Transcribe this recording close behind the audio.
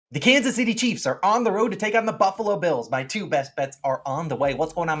The Kansas City Chiefs are on the road to take on the Buffalo Bills. My two best bets are on the way.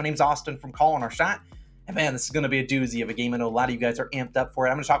 What's going on? My name's Austin from Calling Our Shot. And man, this is going to be a doozy of a game. I know a lot of you guys are amped up for it.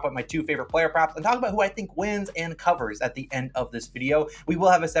 I'm going to talk about my two favorite player props and talk about who I think wins and covers at the end of this video. We will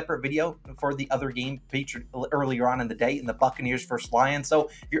have a separate video for the other game featured earlier on in the day in the Buccaneers versus Lions. So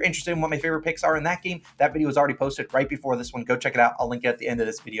if you're interested in what my favorite picks are in that game, that video is already posted right before this one. Go check it out. I'll link it at the end of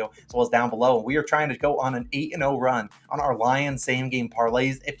this video as well as down below. We are trying to go on an 8-0 run on our Lions same game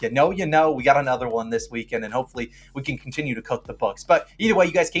parlays. If you know, you know. We got another one this weekend, and hopefully we can continue to cook the books. But either way,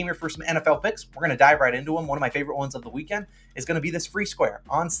 you guys came here for some NFL picks. We're going to dive right into them. One of my favorite ones of the weekend is going to be this free square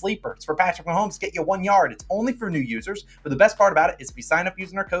on Sleeper. It's for Patrick Mahomes. Get you 1 yard. It's only for new users. But the best part about it is if you sign up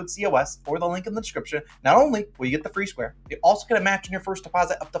using our code COS or the link in the description, not only will you get the free square, you also get a match on your first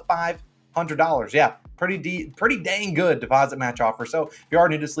deposit up to $500. Yeah, pretty dang good deposit match offer. So if you are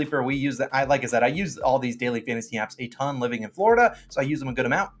new to Sleeper, we use that. Like I said, I use all these daily fantasy apps a ton living in Florida, so I use them a good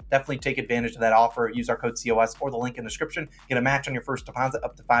amount. Definitely take advantage of that offer. Use our code COS or the link in the description. Get a match on your first deposit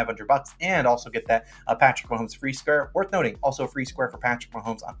up to $500, and also get that Patrick Mahomes free square. Worth noting, also a free square for Patrick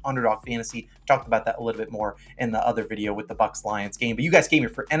Mahomes on Underdog Fantasy. Talked about that a little bit more in the other video with the Bucs-Lions game. But you guys came here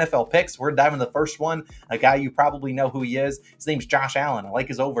for NFL picks. We're diving into the first one. A guy you probably know who he is. His name's Josh Allen. I like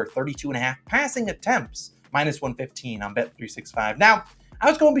his over 32.5 passing attempts, -115 on Bet365. Now, I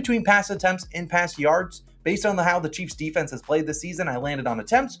was going between pass attempts and pass yards. Based on how the Chiefs defense has played this season, I landed on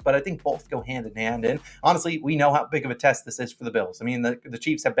attempts, but I think both go hand in hand. And honestly, we know how big of a test this is for the Bills. I mean, the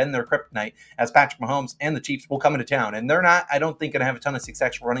Chiefs have been their kryptonite as Patrick Mahomes and the Chiefs will come into town. And they're not, I don't think, going to have a ton of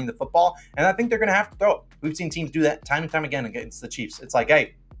success running the football. And I think they're going to have to throw it. We've seen teams do that time and time again against the Chiefs. It's like,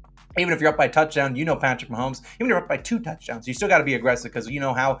 hey, even if you're up by a touchdown, you know Patrick Mahomes. Even if you're up by 2 touchdowns, you still got to be aggressive because you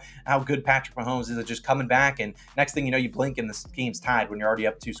know how good Patrick Mahomes is at just coming back. And next thing you know, you blink and this game's tied when you're already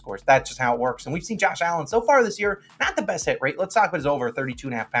up 2 scores. That's just how it works. And we've seen Josh Allen so far this year, not the best hit rate. Let's talk about his over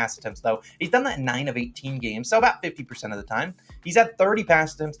 32.5 pass attempts, though. He's done that in 9 of 18 games, so about 50% of the time. He's had 30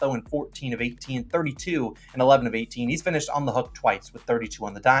 pass attempts, though, in 14 of 18, 32 and 11 of 18. He's finished on the hook twice with 32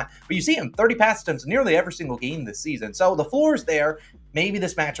 on the dot. But you see him, 30 pass attempts nearly every single game this season. So the floor's there. Maybe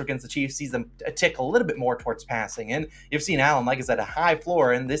this matchup against the Chiefs sees them a tick a little bit more towards passing. And you've seen Allen, like I said, a high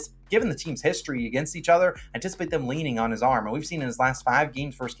floor. And this, given the team's history against each other, anticipate them leaning on his arm. And we've seen in his last 5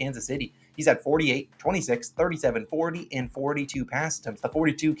 games versus Kansas City, he's had 48, 26, 37, 40, and 42 pass attempts. The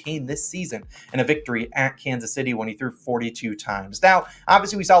 42 came this season in a victory at Kansas City when he threw 42 times. Now,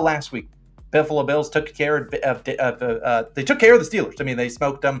 obviously, we saw last week, Buffalo Bills took care of the Steelers. I mean, they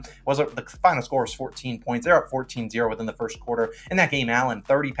smoked them. The final score was 14 points. They're up 14-0 within the first quarter. In that game, Allen,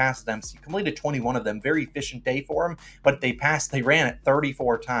 30 pass attempts. He completed 21 of them. Very efficient day for him, but they ran it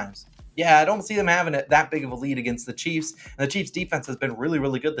 34 times. Yeah, I don't see them having that big of a lead against the Chiefs. And the Chiefs defense has been really,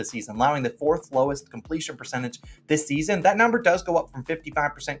 really good this season, allowing the 4th lowest completion percentage this season. That number does go up from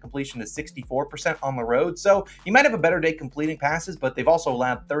 55% completion to 64% on the road. So you might have a better day completing passes, but they've also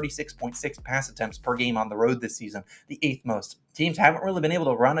allowed 36.6 pass attempts per game on the road this season, the 8th most. Teams haven't really been able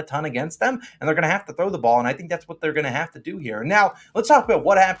to run a ton against them, and they're going to have to throw the ball. And I think that's what they're going to have to do here. Now, let's talk about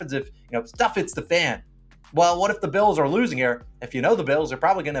what happens if, stuff hits the fan. Well, what if the Bills are losing here? If you know the Bills, they're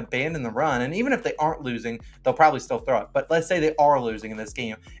probably going to abandon the run. And even if they aren't losing, they'll probably still throw it. But let's say they are losing in this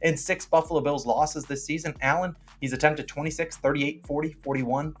game. In 6 Buffalo Bills losses this season, Allen, he's attempted 26, 38, 40,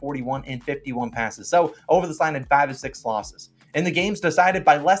 41, 41, and 51 passes. So over this line in 5 of 6 losses. In the games decided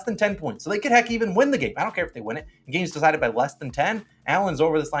by less than 10 points. So they could heck even win the game. I don't care if they win it. In games decided by less than 10, Allen's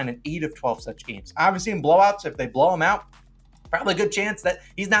over this line in 8 of 12 such games. Obviously in blowouts, if they blow him out, probably a good chance that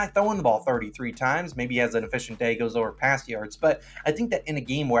he's not throwing the ball 33 times. Maybe he has an efficient day, goes over pass yards. But I think that in a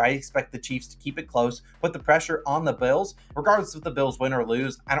game where I expect the Chiefs to keep it close, put the pressure on the Bills, regardless if the Bills win or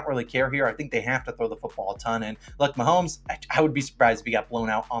lose, I don't really care here. I think they have to throw the football a ton. And look, Mahomes, I would be surprised if he got blown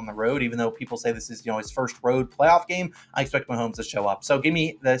out on the road, even though people say this is his first road playoff game. I expect Mahomes to show up. So give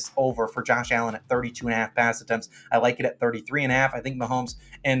me this over for Josh Allen at 32.5 pass attempts. I like it at 33.5. I think Mahomes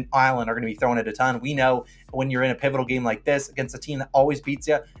and Allen are going to be throwing it a ton. We know when you're in a pivotal game like this against a team that always beats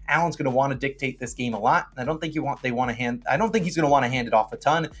you, Allen's going to want to dictate this game a lot. I don't think he's going to want to hand it off a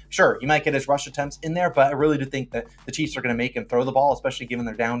ton. Sure, he might get his rush attempts in there, but I really do think that the Chiefs are going to make him throw the ball, especially given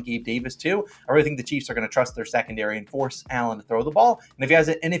they're down Gabe Davis too. I really think the Chiefs are going to trust their secondary and force Allen to throw the ball. And if he has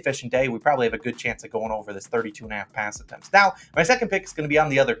an inefficient day, we probably have a good chance of going over this 32.5 pass attempts. Now, my second pick is going to be on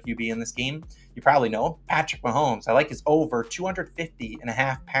the other QB in this game. You probably know him, Patrick Mahomes. I like his over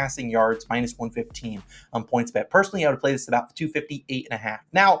 250.5 passing yards, -115 on PointsBet. Personally, I would play this about 258.5.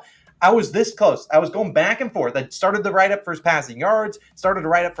 Now, I was this close. I was going back and forth. I started to write up for his passing yards, started to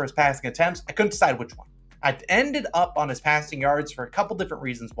write up for his passing attempts. I couldn't decide which one. I ended up on his passing yards for a couple different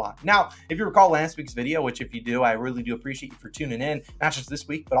reasons why. Now, if you recall last week's video, which if you do, I really do appreciate you for tuning in, not just this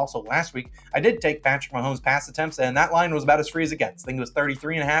week, but also last week, I did take Patrick Mahomes pass attempts, and that line was about as free as it gets. I think it was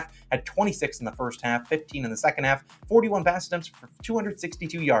 33.5, had 26 in the first half, 15 in the second half, 41 pass attempts for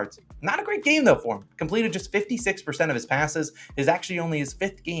 262 yards. Not a great game, though, for him. Completed just 56% of his passes. Is actually only his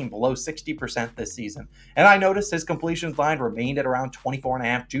 5th game below 60% this season. And I noticed his completions line remained at around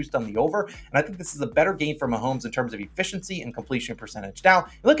 24.5, juiced on the over, and I think this is a better game for Mahomes in terms of efficiency and completion percentage. Now,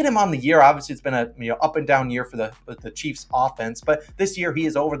 look at him on the year. Obviously, it's been a up and down year for the Chiefs offense, but this year he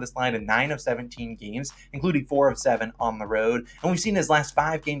is over this line in 9 of 17 games, including 4 of 7 on the road. And we've seen his last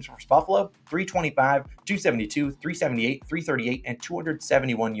 5 games versus Buffalo, 325, 272, 378, 338, and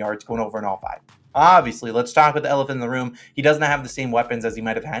 271 yards going over in all 5. Obviously, let's talk about the elephant in the room. He doesn't have the same weapons as he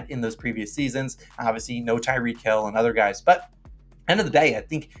might have had in those previous seasons. Obviously, no Tyreek Hill and other guys, but end of the day, I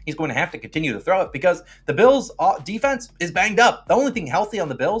think he's going to have to continue to throw it because the Bills' defense is banged up. The only thing healthy on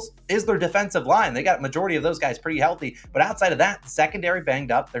the Bills is their defensive line. They got a majority of those guys pretty healthy, but outside of that, the secondary banged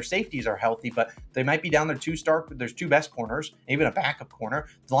up. Their safeties are healthy, but they might be down their there's 2 best corners, even a backup corner.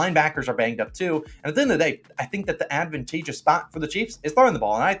 The linebackers are banged up too. And at the end of the day, I think that the advantageous spot for the Chiefs is throwing the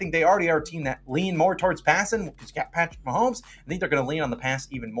ball. And I think they already are a team that lean more towards passing because you got Patrick Mahomes. I think they're going to lean on the pass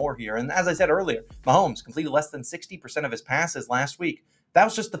even more here. And as I said earlier, Mahomes completed less than 60% of his passes last week. That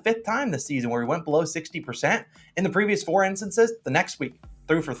was just the 5th time this season where he went below 60%. In the previous 4 instances, the next week,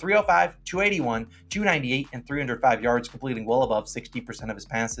 threw for 305, 281, 298, and 305 yards, completing well above 60% of his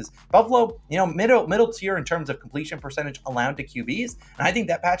passes. Buffalo, middle tier in terms of completion percentage allowed to QBs. And I think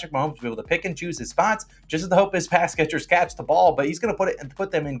that Patrick Mahomes will be able to pick and choose his spots, just as the hope his pass catchers catch the ball, but he's going to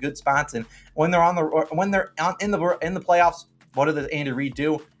put them in good spots. And when they're in the playoffs, what does Andy Reid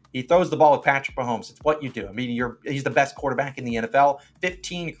do? He throws the ball with Patrick Mahomes. It's what you do. I mean, he's the best quarterback in the NFL.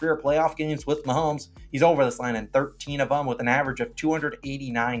 15 career playoff games with Mahomes. He's over this line in 13 of them with an average of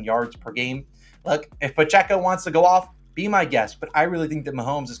 289 yards per game. Look, if Pacheco wants to go off, be my guest, but I really think that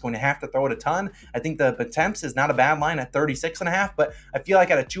Mahomes is going to have to throw it a ton. I think the attempts is not a bad line at 36.5, but I feel like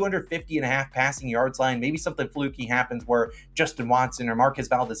at a 250.5 passing yards line, maybe something fluky happens where Justin Watson or Marquez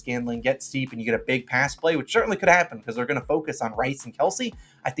Valdes-Scantling gets deep and you get a big pass play, which certainly could happen because they're going to focus on Rice and Kelsey.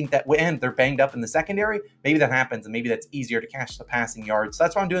 I think that when they're banged up in the secondary, maybe that happens, and maybe that's easier to catch the passing yards. So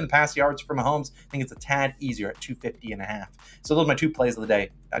that's why I'm doing the pass yards for Mahomes. I think it's a tad easier at 250.5. So those are my 2 plays of the day.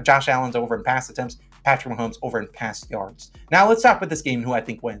 Josh Allen's over in pass attempts, Patrick Mahomes over in pass yards. Now let's talk about this game and who I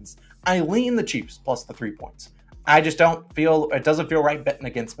think wins. I lean the Chiefs plus the 3 points. I just it doesn't feel right betting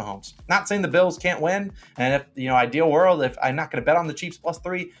against Mahomes. Not saying the Bills can't win, and if, ideal world, if I'm not going to bet on the Chiefs plus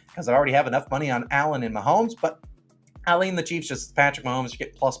 3 because I already have enough money on Allen and Mahomes, but I lean the Chiefs, just Patrick Mahomes, you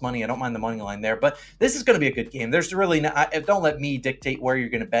get plus money. I don't mind the money line there, but this is going to be a good game. There's really don't let me dictate where you're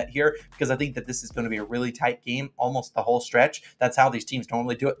going to bet here because I think that this is going to be a really tight game almost the whole stretch. That's how these teams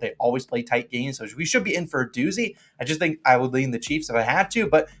normally do it. They always play tight games, so we should be in for a doozy. I just think I would lean the Chiefs if I had to,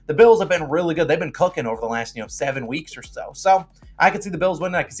 but the Bills have been really good. They've been cooking over the last 7 weeks or so. So I could see the Bills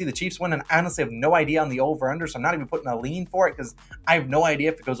winning. I could see the Chiefs winning. I honestly have no idea on the over-under, so I'm not even putting a lean for it because I have no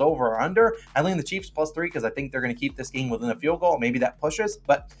idea if it goes over or under. I lean the Chiefs plus 3 because I think they're going to keep this game within a field goal. Maybe that pushes,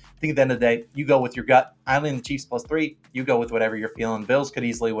 but I think at the end of the day, you go with your gut. I lean the Chiefs plus 3. You go with whatever you're feeling. Bills could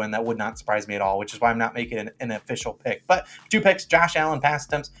easily win. That would not surprise me at all, which is why I'm not making an official pick. But 2 picks, Josh Allen pass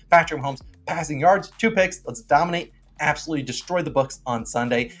attempts, Patrick Mahomes passing yards. 2 picks. Let's dominate. Absolutely destroy the books on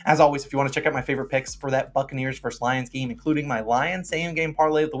Sunday. As always, if you want to check out my favorite picks for that Buccaneers versus Lions game, including my Lions same game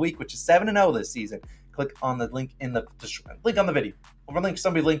parlay of the week, which is 7-0 this season, click on the link in the link on the video. Overlink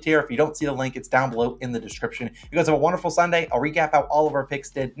somebody linked here. If you don't see the link, it's down below in the description. You guys have a wonderful Sunday. I'll recap how all of our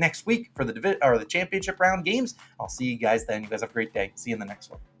picks did next week for the championship round games. I'll see you guys then. You guys have a great day. See you in the next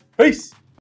one. Peace.